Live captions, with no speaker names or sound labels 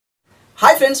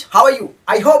Hi friends, how are you?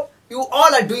 I hope you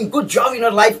all are doing good job in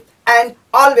your life and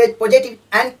always positive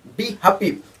and be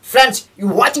happy. Friends, you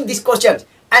watching this question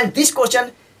and this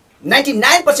question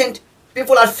 99%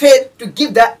 people are fail to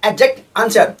give the exact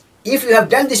answer. If you have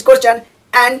done this question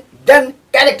and done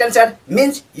correct answer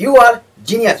means you are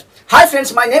genius. Hi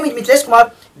friends, my name is Mitresh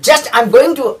Kumar. Just I'm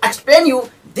going to explain you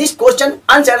this question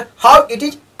answer how it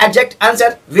is exact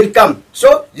answer will come.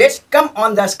 So let's come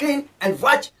on the screen and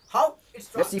watch how it's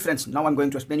solved. Let's see friends, now I'm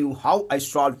going to explain you how I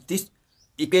solve this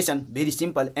equation, very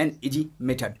simple and easy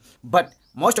method. But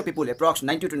most of people, approx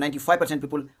 90 to 95%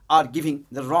 people are giving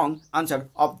the wrong answer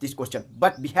of this question.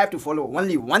 But we have to follow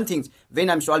only one thing when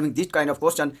I'm solving this kind of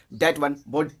question, that one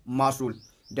BODMAS rule.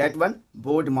 That one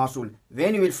BODMAS rule.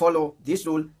 When you will follow this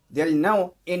rule, there is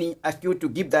no any excuse to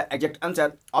give the exact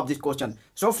answer of this question.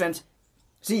 So friends,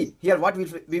 see here what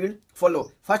we will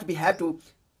follow. First we have to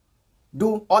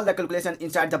do all the calculation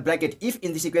inside the bracket. If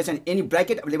in this equation any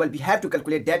bracket available, we have to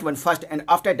calculate that one first, and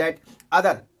after that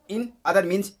other. In other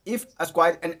means if a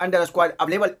square and under a square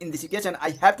available in this equation,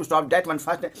 I have to solve that one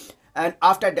first, and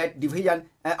after that division,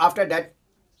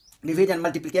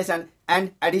 multiplication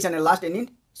and addition, and last and in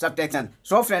subtraction.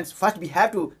 So friends, first we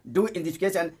have to do in this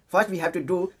equation, first we have to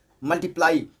do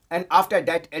multiply, and after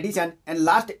that addition, and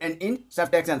last and in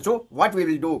subtraction. So what we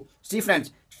will do, see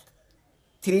friends,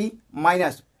 3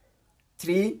 minus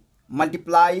 3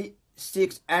 multiply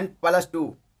 6 and plus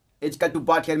 2 is equal to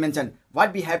what here mentioned.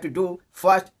 What we have to do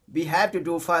first, we have to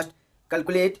do first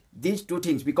calculate these two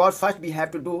things, because first we have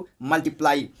to do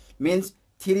multiply, means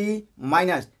 3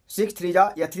 minus 6 3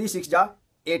 ja, yeah, 3 6 ja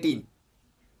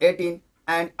 18,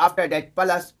 and after that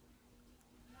plus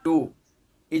 2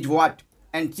 is what.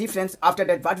 And see friends, after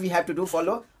that what we have to do,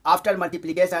 follow after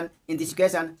multiplication in this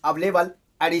equation available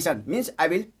addition, means I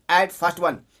will add first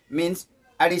one, means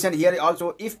addition here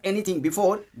also. If anything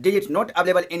before digit not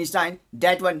available any sign,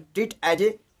 that one treat as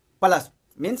a plus,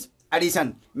 means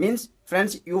addition. Means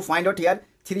friends, you find out here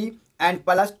 3 and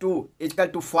plus 2 is equal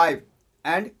to 5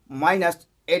 and minus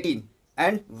 18,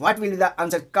 and what will the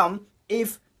answer come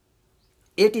if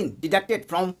 18 deducted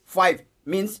from 5,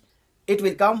 means it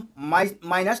will come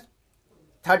minus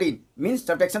 13, means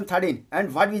subtraction 13,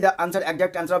 and what will the answer,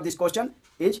 exact answer of this question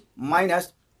is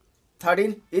minus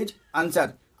 13 is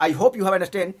answer. I hope you have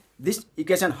understand this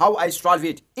equation how I solve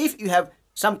it. If you have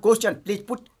some question, please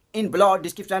put in below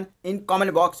description in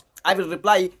comment box. I will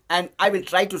reply and I will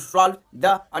try to solve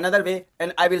the another way,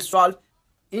 and I will solve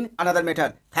in another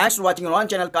method. Thanks for watching our own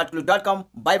channel cartclue.com.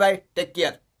 Bye bye. Take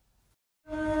care.